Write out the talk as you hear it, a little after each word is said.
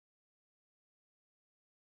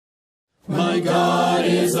My God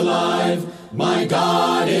is alive, my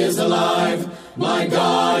God is alive, my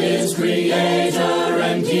God is creator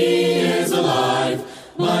and He is alive.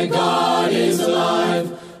 My God is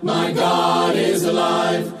alive, my God is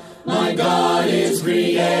alive, my God is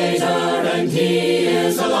creator and He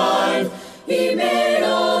is alive. He made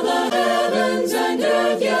all the heavens and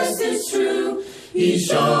earth, yes, it's true. He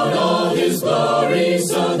showed all His glory,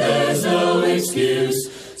 so there's no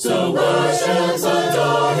excuse. So worship,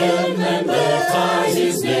 adore Him, and lift high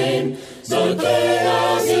His name. So King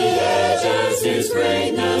as He ages, His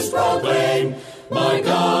greatness proclaim. My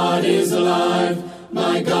God is alive,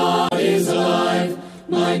 my God is alive,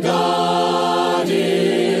 my God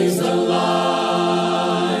is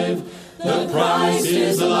alive. The Christ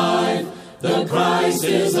is alive, the Christ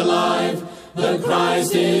is alive, the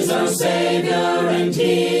Christ is our Savior, and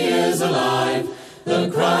He is alive. The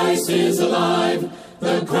Christ is alive,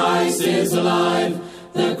 the Christ is alive,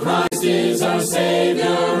 the Christ is our Savior,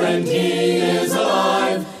 and He is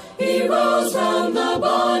alive. He rose from the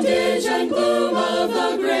bondage and gloom of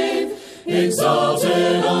the grave,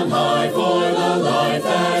 exalted on high for the life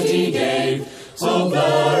that He gave. So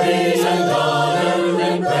glory and honor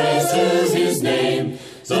and praise to His name.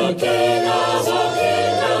 The King of all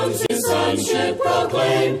kingdoms His sonship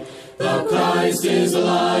proclaim. The Christ is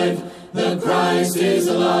alive, the Christ is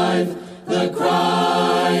alive, the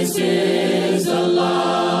Christ is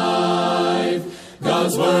alive.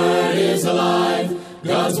 God's Word is alive,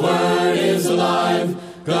 God's Word is alive,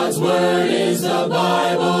 God's Word is the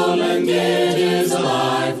Bible and it is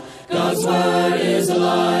alive. God's Word is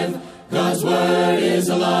alive, God's Word is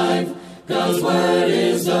alive, God's Word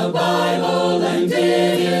is the Bible and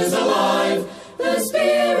it is alive. The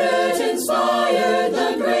Spirit inspired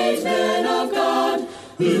the great men of God,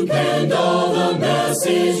 who penned all the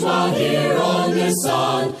message while here on this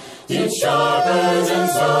sod. It sharpens and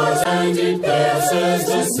swords and it pierces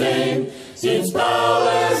the same. Its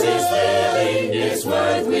powers, its healing, its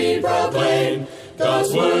worth we proclaim.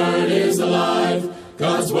 God's Word is alive,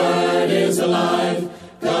 God's Word is alive,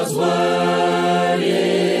 God's Word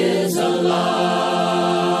is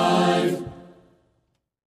alive.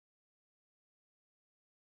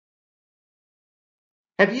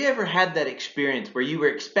 Have you ever had that experience where you were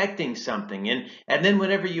expecting something and then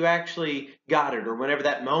whenever you actually got it, or whenever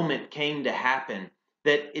that moment came to happen,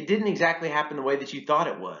 that it didn't exactly happen the way that you thought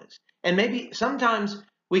it was? And maybe sometimes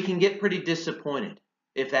we can get pretty disappointed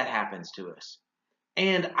if that happens to us.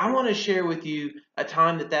 And I want to share with you a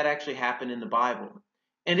time that actually happened in the Bible.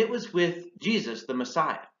 And it was with Jesus, the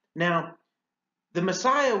Messiah. Now, the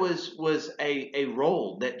Messiah was a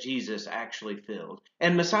role that Jesus actually filled.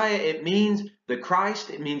 And Messiah, it means the Christ,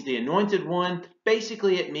 it means the anointed one.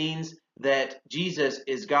 Basically, it means that Jesus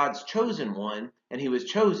is God's chosen one, and He was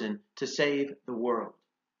chosen to save the world.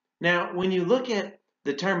 Now, when you look at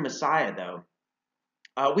the term Messiah, though,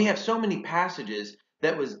 we have so many passages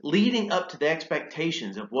that was leading up to the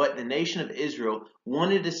expectations of what the nation of Israel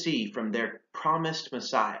wanted to see from their promised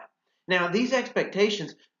Messiah. Now, these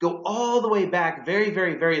expectations go all the way back very,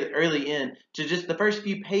 very, very early in to just the first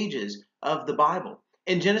few pages of the Bible.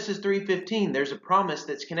 In Genesis 3:15, there's a promise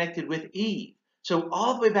that's connected with Eve. So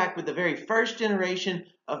all the way back with the very first generation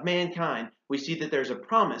of mankind, we see that there's a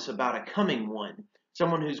promise about a coming one,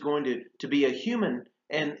 someone who's going to be a human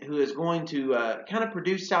and who is going to kind of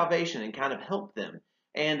produce salvation and kind of help them.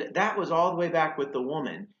 And that was all the way back with the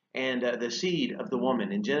woman and the seed of the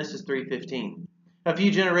woman in Genesis 3:15. A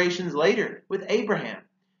few generations later with Abraham.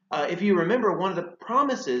 If you remember, one of the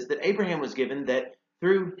promises that Abraham was given, that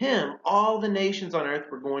through him all the nations on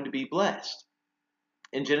earth were going to be blessed.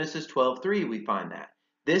 In Genesis 12:3 we find that.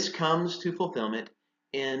 This comes to fulfillment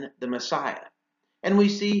in the Messiah. And we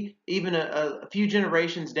see even a few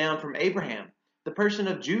generations down from Abraham, the person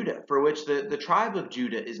of Judah, for which the tribe of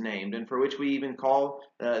Judah is named, and for which we even call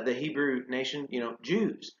the Hebrew nation,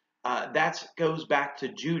 Jews. That goes back to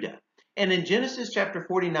Judah. And in Genesis chapter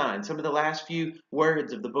 49, some of the last few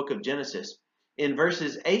words of the book of Genesis, in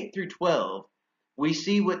verses 8 through 12, we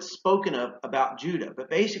see what's spoken of about Judah. But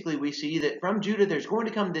basically we see that from Judah there's going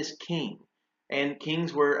to come this king, and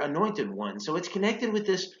kings were anointed ones. So it's connected with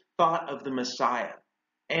this thought of the Messiah.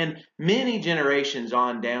 And many generations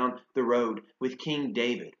on down the road with King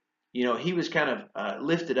David, he was kind of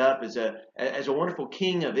lifted up as a wonderful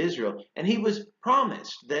king of Israel, and he was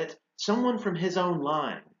promised that someone from his own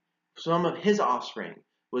line, some of his offspring,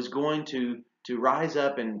 was going to rise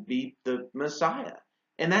up and be the Messiah.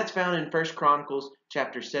 And that's found in 1 Chronicles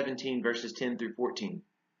chapter 17, verses 10 through 14.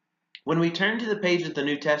 When we turn to the page of the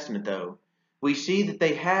New Testament, though, we see that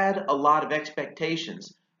they had a lot of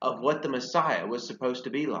expectations of what the Messiah was supposed to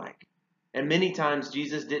be like. And many times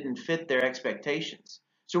Jesus didn't fit their expectations.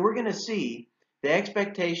 So we're going to see the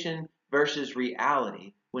expectation versus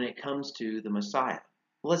reality when it comes to the Messiah.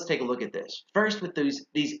 Well, let's take a look at this. First, with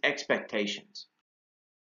these expectations.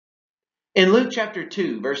 In Luke chapter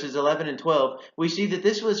 2, verses 11 and 12, we see that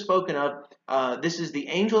this was spoken of. This is the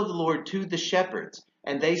angel of the Lord to the shepherds.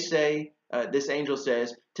 And they say, this angel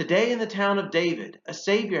says, "Today in the town of David, a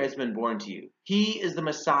Savior has been born to you. He is the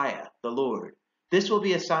Messiah, the Lord. This will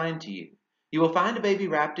be a sign to you. You will find a baby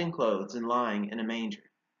wrapped in clothes and lying in a manger."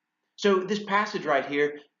 So this passage right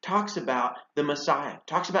here talks about the Messiah,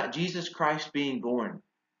 talks about Jesus Christ being born.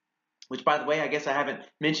 Which, by the way, I guess I haven't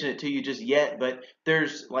mentioned it to you just yet, but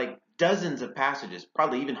there's like dozens of passages,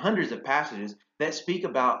 probably even hundreds of passages, that speak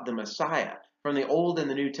about the Messiah from the Old and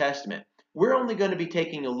the New Testament. We're only going to be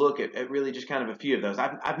taking a look at really just kind of a few of those.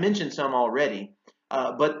 I've mentioned some already,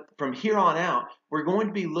 but from here on out, we're going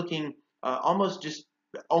to be looking almost just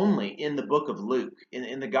only in the book of Luke,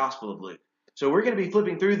 in the Gospel of Luke. So we're going to be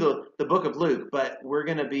flipping through the book of Luke, but we're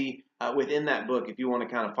going to be within that book if you want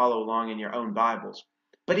to kind of follow along in your own Bibles.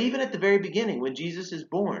 But even at the very beginning, when Jesus is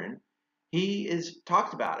born, he is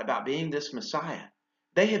talked about being this Messiah.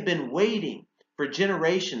 They have been waiting for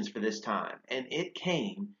generations for this time, and it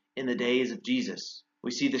came in the days of Jesus.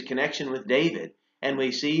 We see this connection with David, and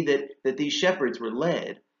we see that these shepherds were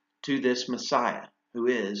led to this Messiah, who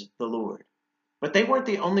is the Lord. But they weren't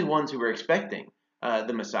the only ones who were expecting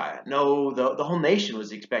the Messiah. No, the whole nation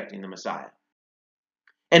was expecting the Messiah.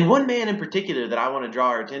 And one man in particular that I want to draw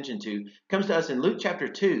our attention to comes to us in Luke chapter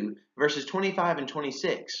 2, verses 25 and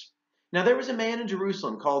 26. Now there was a man in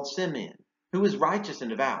Jerusalem called Simeon, who was righteous and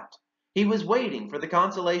devout. He was waiting for the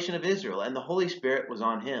consolation of Israel, and the Holy Spirit was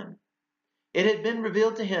on him. It had been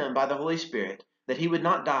revealed to him by the Holy Spirit that he would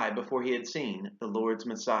not die before he had seen the Lord's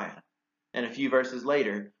Messiah. And a few verses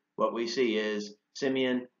later, what we see is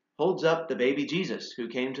Simeon holds up the baby Jesus, who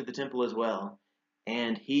came to the temple as well,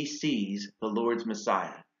 and he sees the Lord's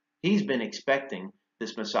Messiah. He's been expecting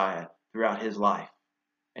this Messiah throughout his life,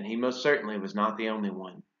 and he most certainly was not the only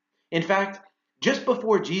one. In fact, just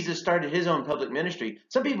before Jesus started his own public ministry,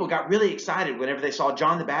 some people got really excited whenever they saw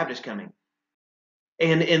John the Baptist coming.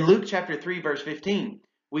 And in Luke chapter 3, verse 15,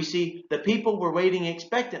 we see the people were waiting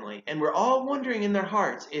expectantly and were all wondering in their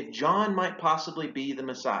hearts if John might possibly be the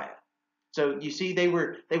Messiah. So you see, they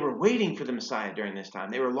were waiting for the Messiah during this time.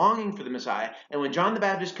 They were longing for the Messiah. And when John the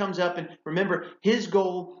Baptist comes up, and remember, his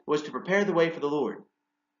goal was to prepare the way for the Lord.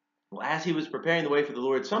 Well, as he was preparing the way for the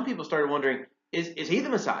Lord, some people started wondering, is he the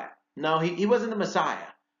Messiah? No, he wasn't the Messiah,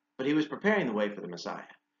 but he was preparing the way for the Messiah.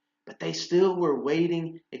 But they still were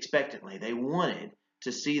waiting expectantly. They wanted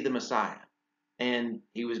to see the Messiah. And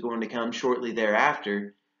he was going to come shortly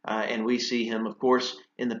thereafter. And we see him, of course,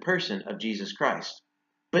 in the person of Jesus Christ.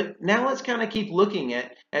 But now let's kind of keep looking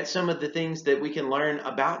at some of the things that we can learn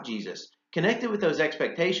about Jesus, connected with those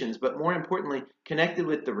expectations, but more importantly, connected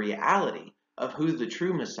with the reality of who the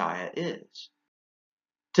true Messiah is.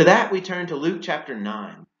 To that, we turn to Luke chapter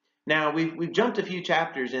 9. Now, we've jumped a few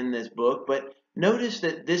chapters in this book, but notice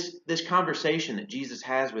that this conversation that Jesus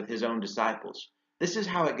has with his own disciples, this is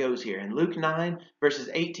how it goes here in Luke 9, verses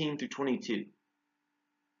 18 through 22.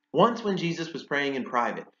 Once when Jesus was praying in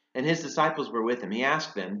private, and his disciples were with him, he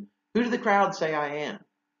asked them, "Who do the crowd say I am?"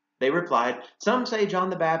 They replied, "Some say John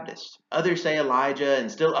the Baptist, others say Elijah,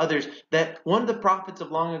 and still others that one of the prophets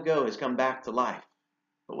of long ago has come back to life.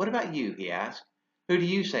 But what about you?" he asked. "Who do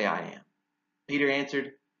you say I am?" Peter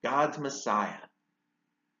answered, "God's Messiah."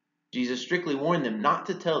 Jesus strictly warned them not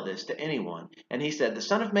to tell this to anyone, and he said, "The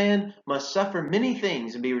Son of Man must suffer many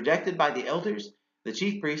things and be rejected by the elders, the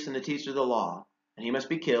chief priests, and the teachers of the law, and he must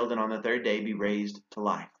be killed and on the third day be raised to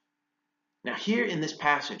life." Now here in this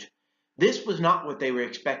passage, this was not what they were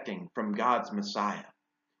expecting from God's Messiah.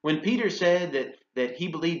 When Peter said that he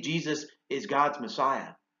believed Jesus is God's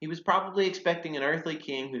Messiah, he was probably expecting an earthly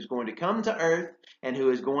king who's going to come to earth and who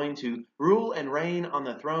is going to rule and reign on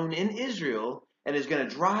the throne in Israel and is going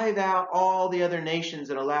to drive out all the other nations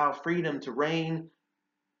and allow freedom to reign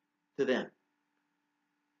to them.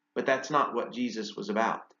 But that's not what Jesus was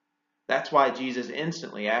about. That's why Jesus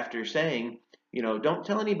instantly, after saying, don't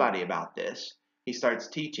tell anybody about this, he starts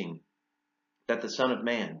teaching that the Son of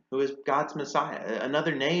Man, who is God's Messiah,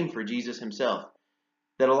 another name for Jesus himself,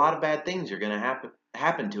 that a lot of bad things are going to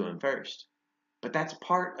happen to him first. But that's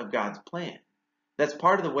part of God's plan. That's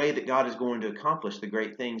part of the way that God is going to accomplish the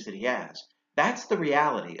great things that he has. That's the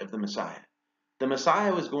reality of the Messiah. The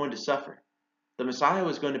Messiah was going to suffer. The Messiah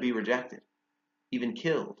was going to be rejected, even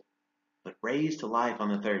killed, but raised to life on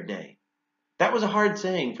the third day. That was a hard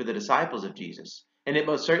saying for the disciples of Jesus, and it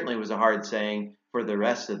most certainly was a hard saying for the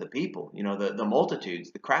rest of the people, the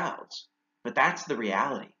multitudes, the crowds. But that's the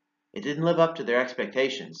reality. It didn't live up to their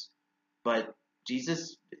expectations. But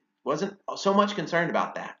Jesus wasn't so much concerned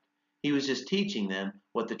about that. He was just teaching them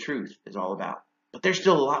what the truth is all about. But there's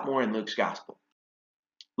still a lot more in Luke's gospel.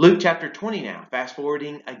 Luke chapter 20 now, fast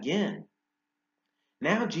forwarding again.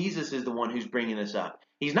 Now Jesus is the one who's bringing this up.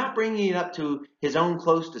 He's not bringing it up to his own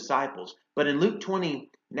close disciples, but in Luke 20,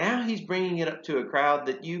 now he's bringing it up to a crowd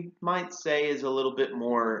that you might say is a little bit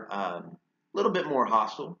more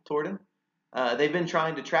hostile toward him. They've been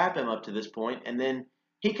trying to trap him up to this point, and then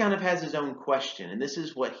he kind of has his own question, and this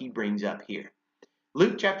is what he brings up here.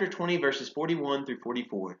 Luke chapter 20, verses 41 through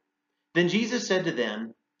 44. Then Jesus said to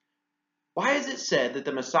them, "Why is it said that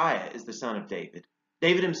the Messiah is the son of David?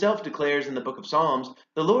 David himself declares in the book of Psalms,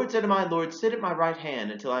 'The Lord said to my Lord, sit at my right hand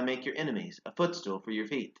until I make your enemies a footstool for your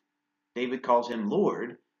feet.' David calls him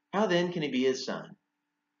Lord. How then can he be his son?"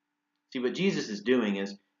 See, what Jesus is doing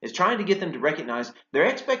is trying to get them to recognize their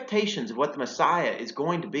expectations of what the Messiah is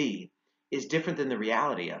going to be is different than the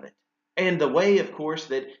reality of it. And the way, of course,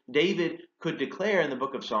 that David could declare in the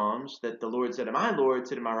book of Psalms that the Lord said to my Lord,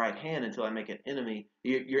 sit at my right hand until I make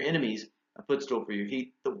your enemies a footstool for your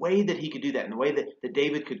feet. The way that he could do that and the way that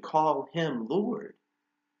David could call him Lord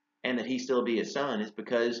and that he still be his son is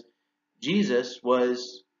because Jesus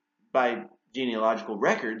was, by genealogical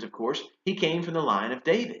records, of course, he came from the line of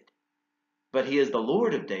David. But he is the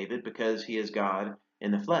Lord of David because he is God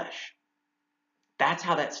in the flesh. That's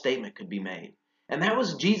how that statement could be made. And that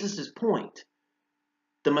was Jesus' point.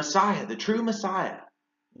 The Messiah, the true Messiah,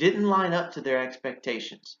 didn't line up to their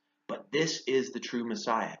expectations. But this is the true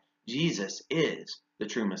Messiah. Jesus is the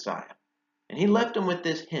true Messiah. And he left them with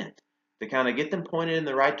this hint to kind of get them pointed in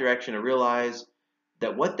the right direction to realize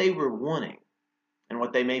that what they were wanting and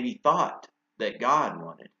what they maybe thought that God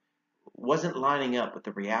wanted wasn't lining up with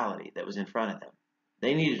the reality that was in front of them.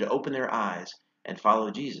 They needed to open their eyes and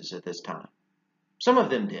follow Jesus at this time. Some of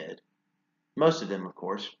them did. Most of them, of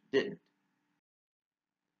course, didn't.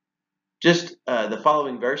 Just the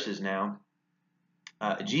following verses now,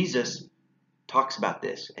 Jesus talks about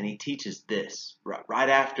this and he teaches this right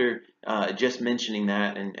after just mentioning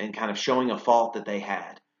that and kind of showing a fault that they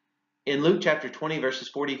had. In Luke chapter 20, verses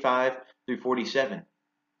 45 through 47,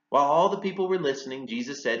 while all the people were listening,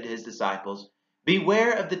 Jesus said to his disciples,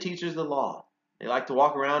 "Beware of the teachers of the law. They like to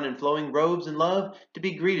walk around in flowing robes and love to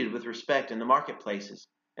be greeted with respect in the marketplaces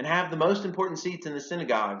and have the most important seats in the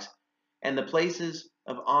synagogues and the places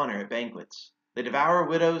of honor at banquets. They devour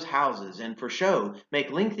widows' houses and for show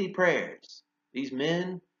make lengthy prayers. These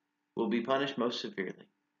men will be punished most severely."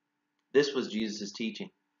 This was Jesus' teaching.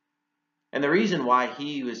 And the reason why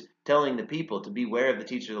he was telling the people to beware of the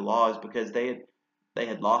teachers of the law is because they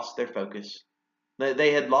had lost their focus.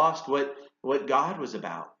 They had lost what God was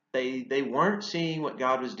about. They weren't seeing what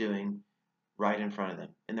God was doing right in front of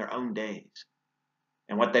them in their own days.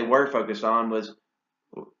 And what they were focused on was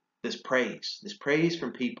this praise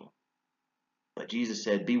from people. But Jesus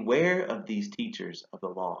said, beware of these teachers of the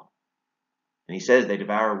law. And he says they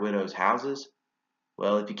devour widows' houses.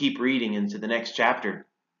 Well, if you keep reading into the next chapter,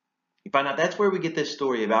 you find out that's where we get this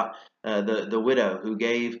story about the widow who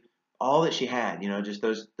gave all that she had, just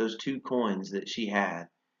those 2 coins that she had.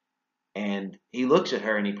 And he looks at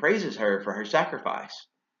her and he praises her for her sacrifice.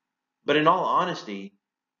 But in all honesty,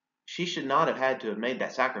 she should not have had to have made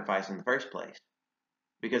that sacrifice in the first place.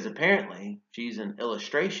 Because apparently she's an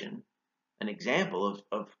illustration, an example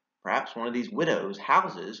of perhaps one of these widows'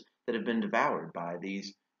 houses that have been devoured by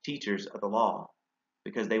these teachers of the law.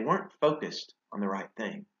 Because they weren't focused on the right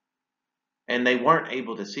thing. And they weren't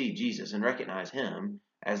able to see Jesus and recognize him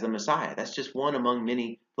as the Messiah. That's just one among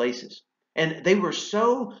many places. And they were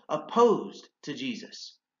so opposed to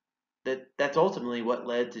Jesus that's ultimately what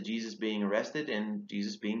led to Jesus being arrested and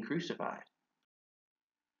Jesus being crucified.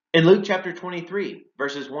 In Luke chapter 23,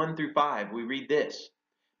 verses 1 through 5, we read this.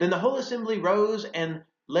 Then the whole assembly rose and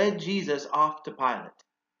led Jesus off to Pilate.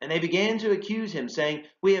 And they began to accuse him, saying,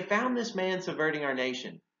 "We have found this man subverting our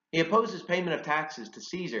nation. He opposes payment of taxes to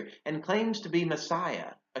Caesar and claims to be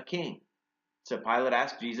Messiah, a king." So Pilate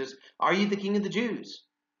asked Jesus, "Are you the king of the Jews?"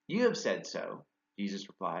 "You have said so," Jesus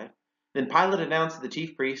replied. Then Pilate announced to the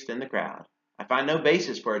chief priests and the crowd, "I find no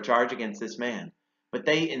basis for a charge against this man." But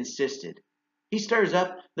they insisted. "He stirs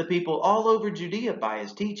up the people all over Judea by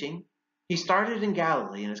his teaching. He started in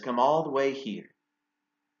Galilee and has come all the way here."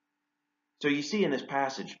 So you see in this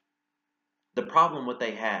passage, the problem what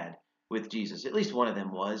they had with Jesus, at least one of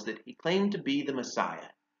them, was that he claimed to be the Messiah.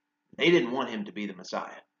 They didn't want him to be the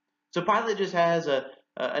Messiah. So Pilate just has a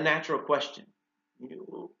natural question.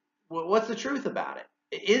 What's the truth about it?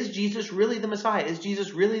 Is Jesus really the Messiah? Is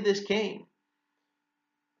Jesus really this king?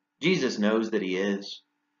 Jesus knows that he is.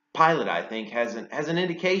 Pilate, I think, has an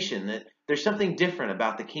indication that there's something different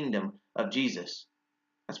about the kingdom of Jesus.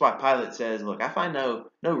 That's why Pilate says, look, I find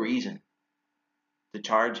no reason to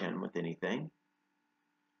charge him with anything.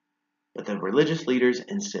 But the religious leaders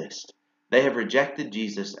insist. They have rejected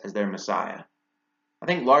Jesus as their Messiah. I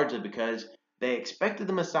think largely because they expected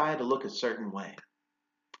the Messiah to look a certain way.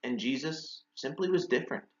 And Jesus simply was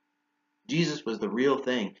different. Jesus was the real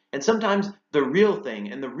thing. And sometimes the real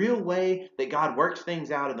thing and the real way that God works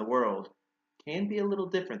things out in the world can be a little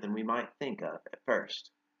different than we might think of at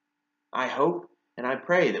first. I hope and I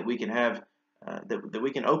pray that we can have that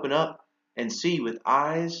we can open up and see with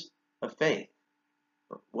eyes of faith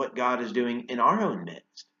what God is doing in our own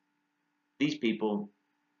midst. These people,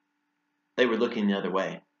 they were looking the other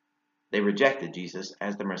way. They rejected Jesus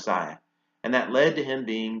as the Messiah, and that led to him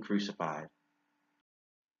being crucified.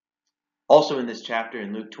 Also in this chapter,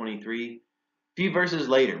 in Luke 23, a few verses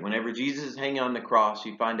later, whenever Jesus is hanging on the cross,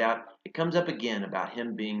 you find out it comes up again about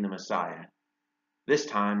him being the Messiah. This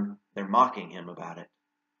time, they're mocking him about it.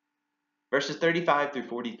 Verses 35 through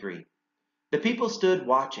 43. The people stood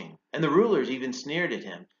watching, and the rulers even sneered at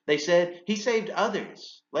him. They said, "He saved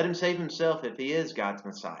others. Let him save himself if he is God's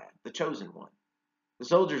Messiah, the chosen one." The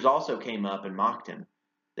soldiers also came up and mocked him.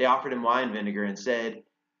 They offered him wine vinegar and said,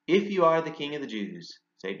 "If you are the king of the Jews,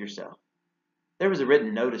 save yourself." There was a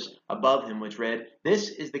written notice above him which read, "This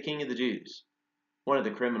is the king of the Jews." One of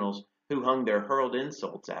the criminals who hung there hurled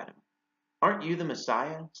insults at him. "Aren't you the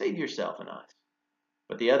Messiah? Save yourself and us."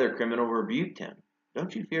 But the other criminal rebuked him.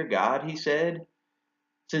 "Don't you fear God," he said,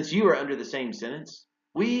 "since you are under the same sentence?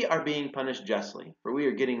 We are being punished justly, for we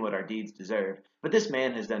are getting what our deeds deserve, but this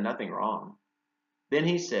man has done nothing wrong." Then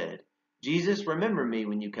he said, "Jesus, remember me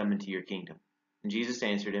when you come into your kingdom." And Jesus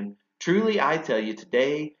answered him, "Truly I tell you,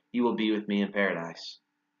 today you will be with me in paradise."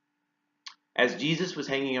 As Jesus was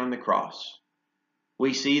hanging on the cross,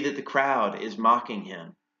 we see that the crowd is mocking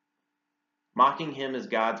him as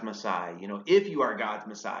God's Messiah. If you are God's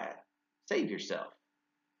Messiah, save yourself.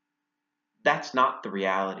 That's not the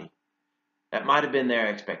reality. That might have been their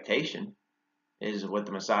expectation, is what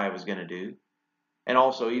the Messiah was going to do. And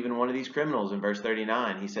also, even one of these criminals in verse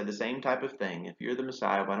 39, he said the same type of thing. If you're the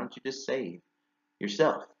Messiah, why don't you just save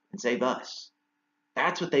yourself and save us?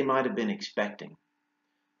 That's what they might have been expecting.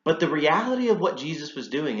 But the reality of what Jesus was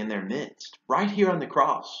doing in their midst, right here on the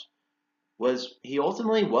cross, was he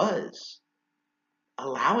ultimately was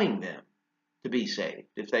allowing them to be saved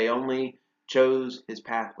if they only chose his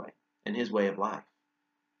pathway and his way of life.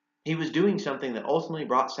 He was doing something that ultimately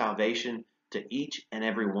brought salvation to each and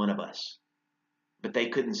every one of us. But they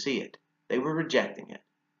couldn't see it. They were rejecting it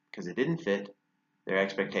because it didn't fit their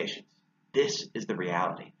expectations. This is the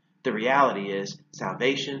reality. The reality is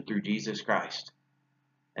salvation through Jesus Christ.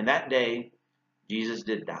 And that day, Jesus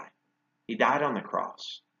did die. He died on the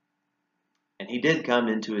cross. And he did come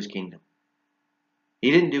into his kingdom.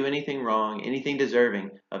 He didn't do anything wrong, anything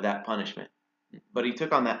deserving of that punishment. But he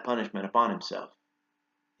took on that punishment upon himself.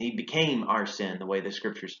 He became our sin, the way the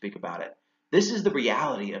scriptures speak about it. This is the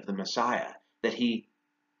reality of the Messiah, that he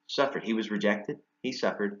suffered. He was rejected, he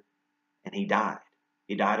suffered, and he died.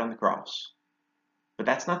 He died on the cross. But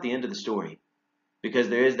that's not the end of the story, because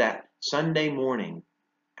there is that Sunday morning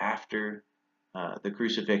after the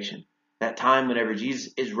crucifixion, that time whenever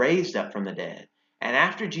Jesus is raised up from the dead. And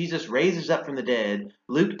after Jesus raises up from the dead,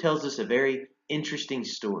 Luke tells us a very interesting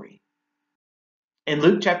story. In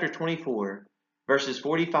Luke chapter 24, verses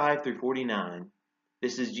 45 through 49,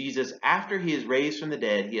 this is Jesus after he is raised from the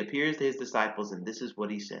dead. He appears to his disciples, and this is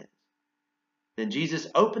what he says. Then Jesus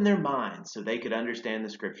opened their minds so they could understand the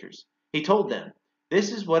scriptures. He told them,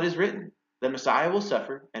 "This is what is written. The Messiah will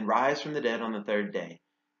suffer and rise from the dead on the third day,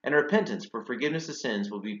 and repentance for forgiveness of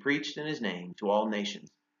sins will be preached in his name to all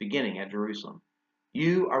nations, beginning at Jerusalem.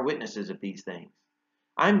 You are witnesses of these things.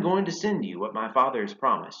 I am going to send you what my Father has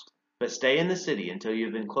promised, but stay in the city until you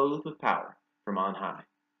have been clothed with power from on high."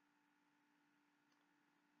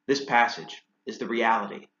 This passage is the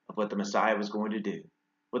reality of what the Messiah was going to do,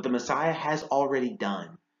 what the Messiah has already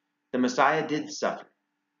done. The Messiah did suffer.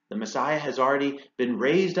 The Messiah has already been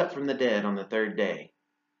raised up from the dead on the third day.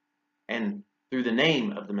 And through the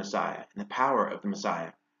name of the Messiah and the power of the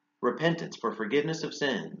Messiah, repentance for forgiveness of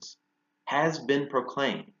sins has been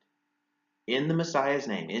proclaimed in the Messiah's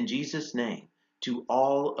name, in Jesus' name, to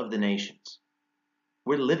all of the nations.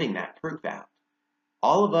 We're living that proof out.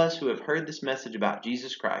 All of us who have heard this message about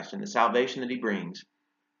Jesus Christ and the salvation that he brings,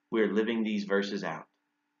 we're living these verses out.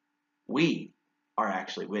 We are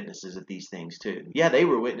actually witnesses of these things too. Yeah, they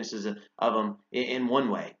were witnesses of them in one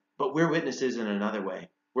way, but we're witnesses in another way.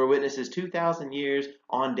 We're witnesses 2,000 years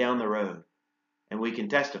on down the road. And we can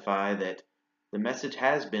testify that The message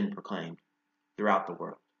has been proclaimed throughout the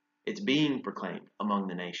world. It's being proclaimed among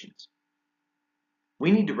the nations.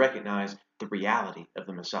 We need to recognize the reality of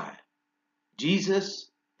the Messiah. Jesus,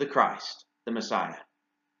 the Christ, the Messiah.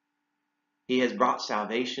 He has brought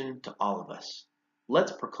salvation to all of us.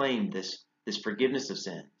 Let's proclaim this forgiveness of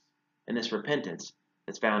sins and this repentance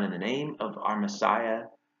that's found in the name of our Messiah,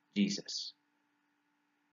 Jesus.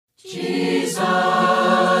 Jesus,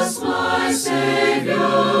 my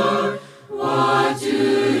Savior, what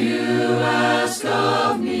do you ask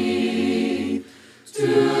of me?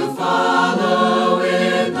 To follow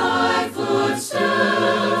in thy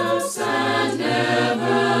footsteps and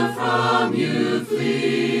never from you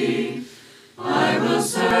flee. I will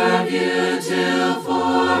serve you till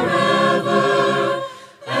forever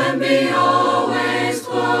and be always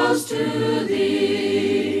close to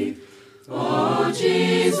thee. Oh,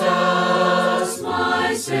 Jesus,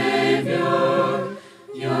 my Savior,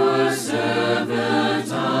 your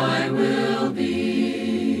servant I will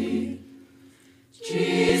be.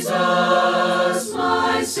 Jesus,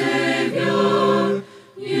 my Savior,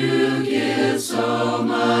 you give so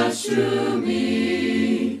much to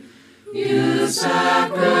me. You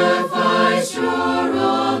sacrifice your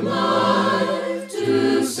own life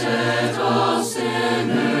to set all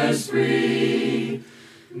sinners free.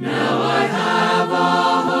 Now I have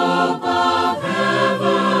a hope of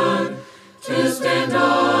heaven to spend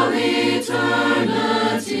all eternity.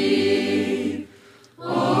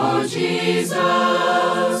 Oh, Jesus,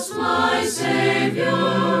 my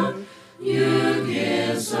Savior, you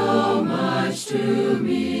give so much to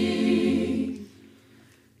me.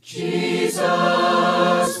 Jesus,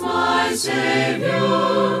 my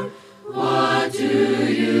Savior, what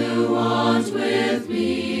do you want with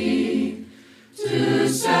me? To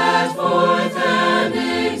set forth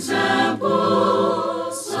an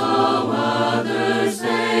example, so others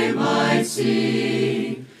they might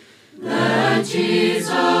see that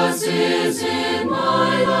Jesus is in